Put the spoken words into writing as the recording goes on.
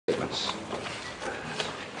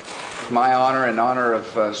my honor and honor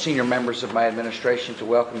of senior members of my administration to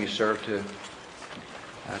welcome you, sir, to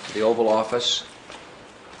the Oval Office.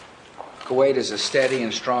 Kuwait is a steady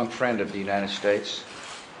and strong friend of the United States.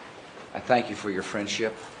 I thank you for your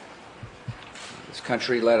friendship. This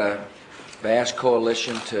country led a vast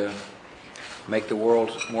coalition to make the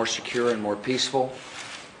world more secure and more peaceful.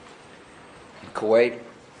 And Kuwait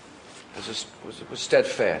was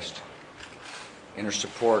steadfast in her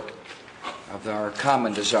support of our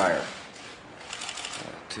common desire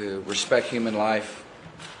to respect human life,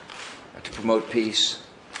 to promote peace,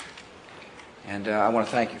 and I want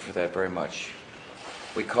to thank you for that very much.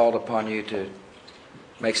 We called upon you to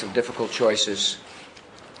make some difficult choices,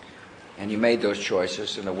 and you made those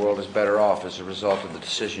choices, and the world is better off as a result of the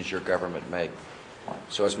decisions your government made.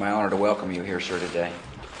 So it's my honor to welcome you here, sir, today.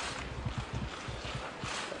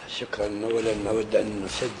 شكرا. أولا نود أن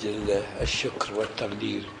نسجل الشكر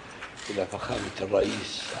والتقدير إلى فخامة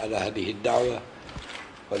الرئيس على هذه الدعوة،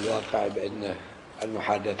 والواقع بأن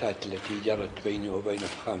المحادثات التي جرت بيني وبين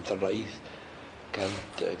فخامة الرئيس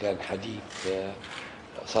كان حديث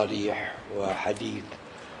صريح وحديث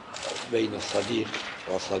بين الصديق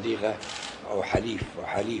والصديقة أو حليف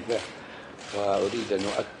وحليفة، وأريد أن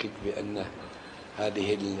أؤكد بأن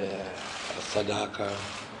هذه الصداقة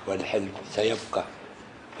والحلف سيبقى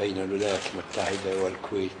بين الولايات المتحدة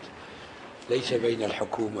والكويت، ليس بين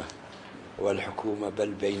الحكومة والحكومة بل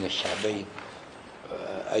بين الشعبين،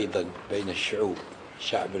 أيضا بين الشعوب،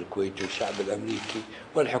 الشعب الكويتي والشعب الأمريكي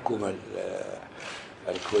والحكومة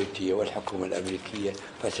الكويتية والحكومة الأمريكية.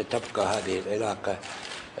 فستبقى هذه العلاقة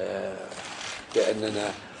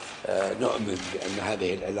لأننا نؤمن بأن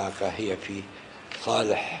هذه العلاقة هي في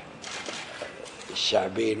صالح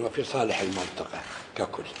الشعبين وفي صالح المنطقة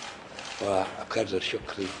ككل. وأكرر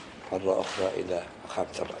شكري مرة أخرى إلى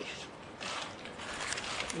فخامة الرئيس.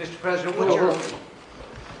 Mr. President, what's your...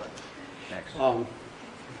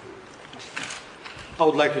 I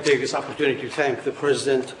would like to take this opportunity to thank the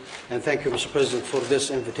President and thank you, Mr. President, for this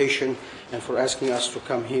invitation and for asking us to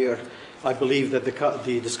come here. I believe that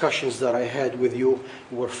the discussions that I had with you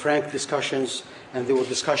were frank discussions, and they were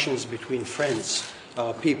discussions between friends,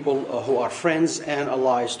 people who are friends and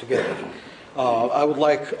allies together. I would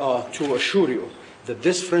like to assure you that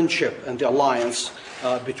this friendship and the alliance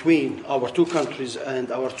between our two countries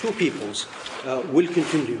and our two peoples will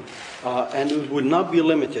continue, and it will not be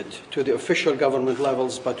limited to the official government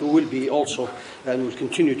levels, but it will be also and will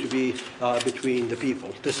continue to be between the people.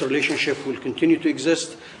 This relationship will continue to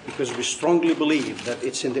exist because we strongly believe that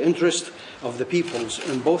it's in the interest of the peoples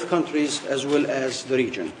in both countries as well as the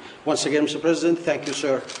region. Once again, Mr. President, thank you,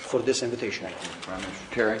 sir, for this invitation. Thank you, Prime Minister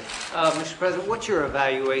Terry. Mr. President, what's your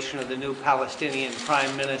evaluation of the new Palestinian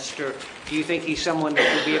Prime Minister? Do you think he's someone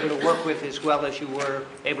that you'll be able to work with as well as you were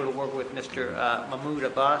able to work with Mr. Mahmoud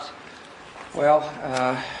Abbas? Well,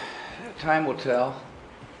 time will tell.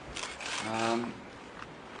 I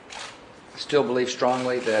still believe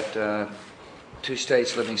strongly that two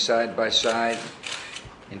states living side by side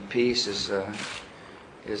in peace is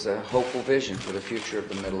a hopeful vision for the future of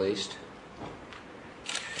the Middle East.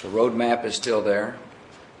 The roadmap is still there.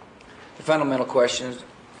 The fundamental question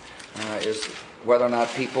is whether or not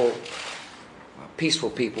peaceful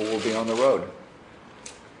people will be on the road.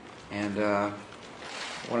 And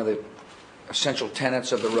one of the essential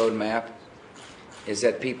tenets of the roadmap is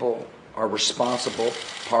that people are responsible,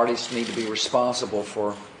 parties need to be responsible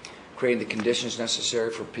for creating the conditions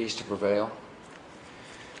necessary for peace to prevail.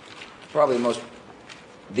 Probably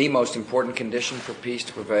the most important condition for peace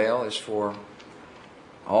to prevail is for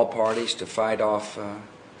all parties to fight off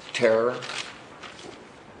terror,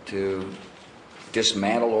 to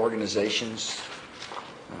dismantle organizations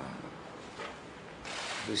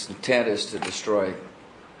whose intent is to destroy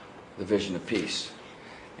the vision of peace.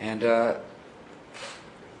 And the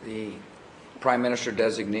Prime Minister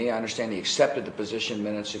designee, I understand he accepted the position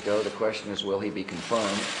minutes ago. The question is, will he be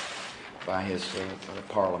confirmed by his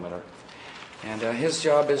parliament? And his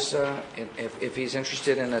job is, if he's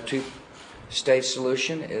interested in a two-state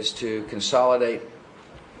solution, is to consolidate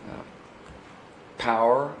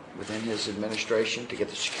power within his administration, to get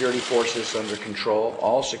the security forces under control,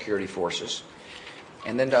 all security forces,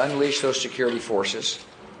 and then to unleash those security forces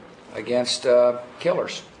against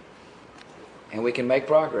killers. And we can make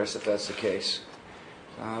progress if that's the case.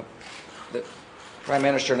 The Prime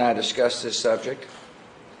Minister and I discussed this subject.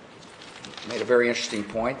 Made a very interesting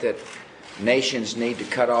point that nations need to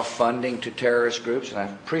cut off funding to terrorist groups, and I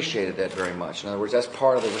appreciated that very much. In other words, that's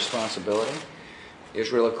part of the responsibility.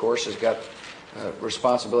 Israel, of course, has got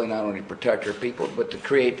responsibility not only to protect her people, but to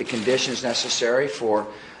create the conditions necessary for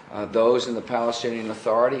those in the Palestinian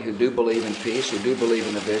Authority who do believe in peace, who do believe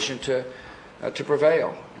in the vision to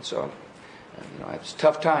prevail. And so, it's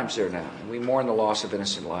tough times there now, and we mourn the loss of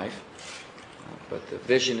innocent life. But the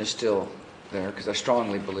vision is still there, because I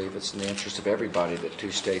strongly believe it's in the interest of everybody that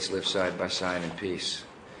two states live side by side in peace.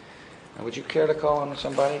 Now, would you care to call on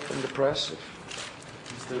somebody from the press?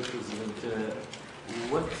 Mr. President,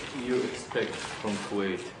 what do you expect from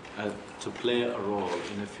Kuwait to play a role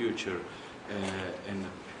in the future in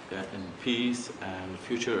peace and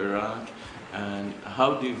future Iraq, and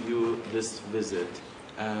how do you view this visit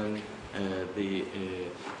and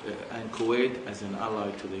and Kuwait as an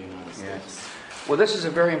ally to the United States? Yes. Well, this is a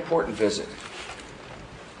very important visit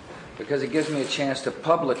because it gives me a chance to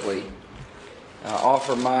publicly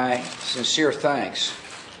offer my sincere thanks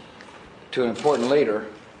to an important leader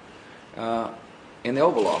in the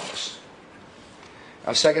Oval Office.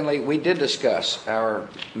 Secondly, we did discuss our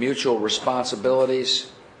mutual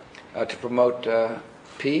responsibilities to promote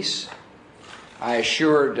peace. I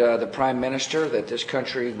assured the Prime Minister that this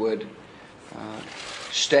country would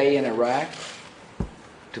stay in Iraq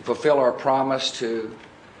to fulfill our promise to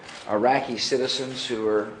Iraqi citizens who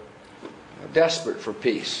are desperate for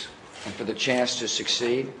peace and for the chance to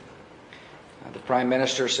succeed. The Prime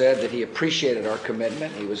Minister said that he appreciated our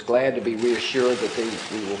commitment. He was glad to be reassured that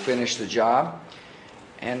we will finish the job,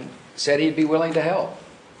 and said he'd be willing to help.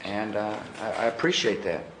 And I appreciate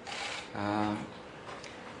that.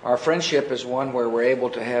 Our friendship is one where we're able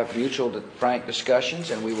to have mutual, frank discussions,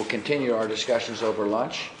 and we will continue our discussions over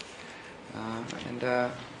lunch. I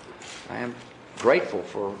am grateful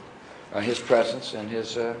for his presence and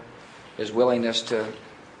his willingness to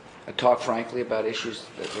talk frankly about issues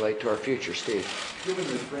that relate to our future. Steve. Given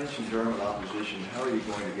the French and German opposition, how are you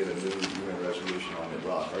going to get a new UN resolution on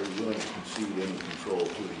Iraq? Are you willing to concede any control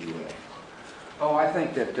to the UN? Oh, I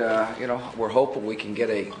think that, we're hopeful we can get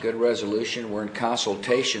a good resolution. We're in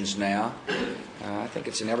consultations now. I think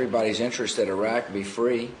it's in everybody's interest that Iraq be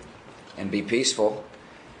free and be peaceful.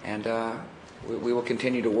 And we will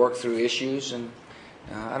continue to work through issues. And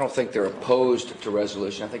I don't think they're opposed to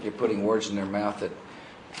resolution. I think you're putting words in their mouth that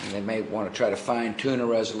they may want to try to fine-tune a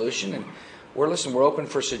resolution. And we're open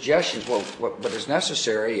for suggestions. Well, what is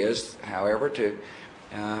necessary is, however, to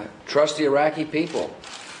trust the Iraqi people,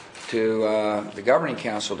 to the Governing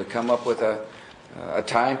Council to come up with a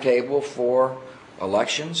timetable for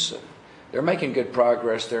elections. They're making good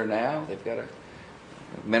progress there now. They've got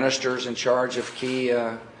ministers in charge of key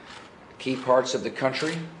parts of the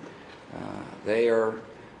country. They're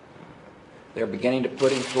beginning to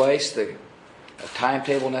put in place a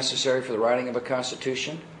timetable necessary for the writing of a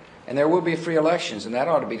constitution. And there will be free elections, and that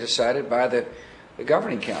ought to be decided by the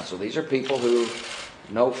Governing Council. These are people who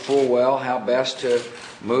know full well how best to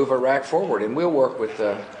move Iraq forward, and we'll work with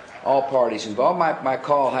all parties involved. My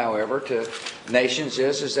call, however, to nations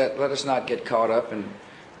is that let us not get caught up in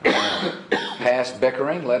past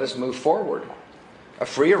bickering. Let us move forward. A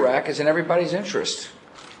free Iraq is in everybody's interest.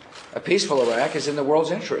 A peaceful Iraq is in the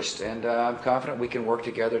world's interest, and I'm confident we can work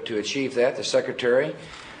together to achieve that. The Secretary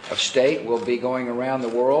of State will be going around the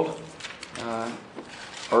world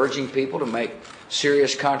urging people to make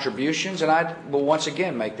serious contributions, and I will once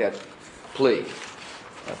again make that plea.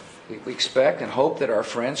 We expect and hope that our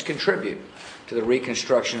friends contribute to the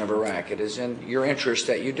reconstruction of Iraq. It is in your interest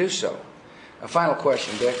that you do so. A final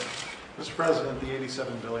question, Dick. Mr. President, the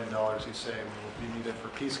 $87 billion you say will be needed for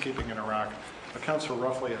peacekeeping in Iraq accounts for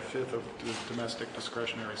roughly a fifth of the domestic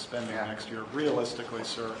discretionary spending next year. Realistically,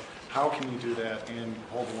 sir, how can you do that and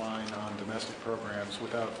hold the line on domestic programs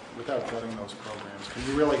without gutting those programs? Can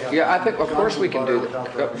you really have? Yeah, I think of course we can do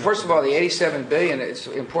that. First of all, the $87 billion. It's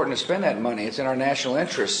important to spend that money. It's in our national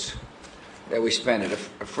interest that we spend it.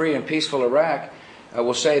 A free and peaceful Iraq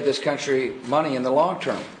will save this country money in the long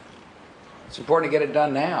term. It's important to get it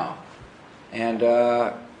done now. And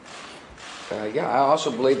I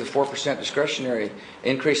also believe the 4% discretionary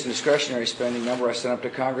increase in discretionary spending number I sent up to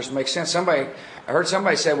Congress makes sense. I heard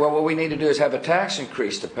somebody say, well, what we need to do is have a tax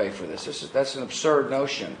increase to pay for this. That's an absurd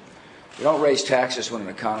notion. You don't raise taxes when an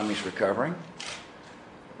economy is recovering.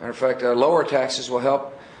 Matter of fact, lower taxes will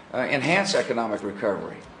help enhance economic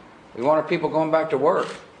recovery. We want our people going back to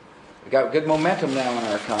work. We've got good momentum now in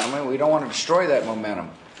our economy. We don't want to destroy that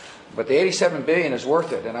momentum. But the $87 billion is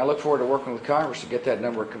worth it, and I look forward to working with Congress to get that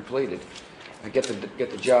number completed and get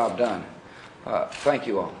the job done. Thank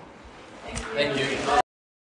you all. Thank you.